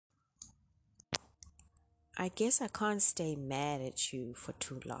I guess I can't stay mad at you for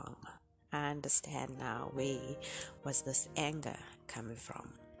too long. I understand now where was this anger coming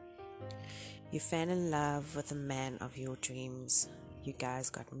from. You fell in love with the man of your dreams. You guys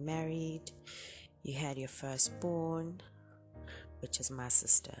got married. You had your firstborn, which is my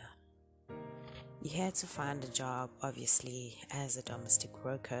sister. You had to find a job, obviously, as a domestic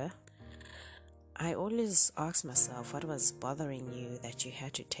worker. I always ask myself what was bothering you that you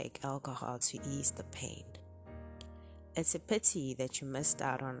had to take alcohol to ease the pain. It's a pity that you missed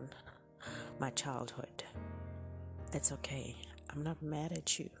out on my childhood. It's okay. I'm not mad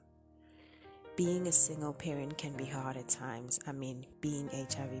at you. Being a single parent can be hard at times. Being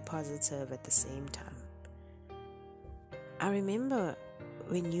HIV positive at the same time. I remember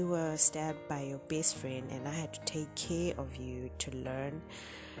when you were stabbed by your best friend and I had to take care of you to learn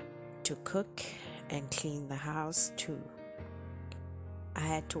to cook and clean the house too. I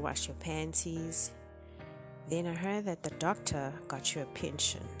had to wash your panties. Then I heard that the doctor got you a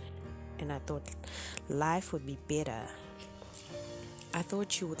pension, and I thought life would be better. I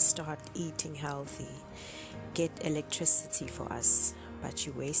thought you would start eating healthy, get electricity for us, but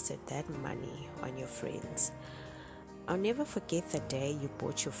you wasted that money on your friends. I'll never forget the day you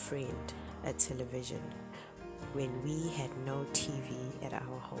bought your friend a television when we had no TV at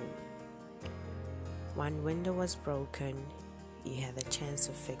our home. One window was broken. You had the chance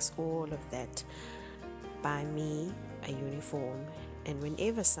to fix all of that. Buy me a uniform, and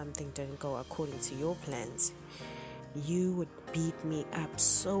whenever something didn't go according to your plans, you would beat me up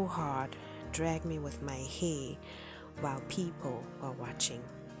so hard, drag me with my hair while people were watching.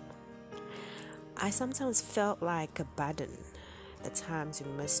 I sometimes felt like a burden the times you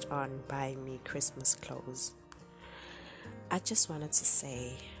missed on buying me Christmas clothes. I just wanted to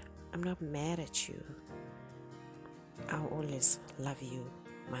say, I'm not mad at you. I'll always love you,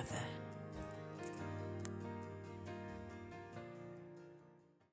 Mother.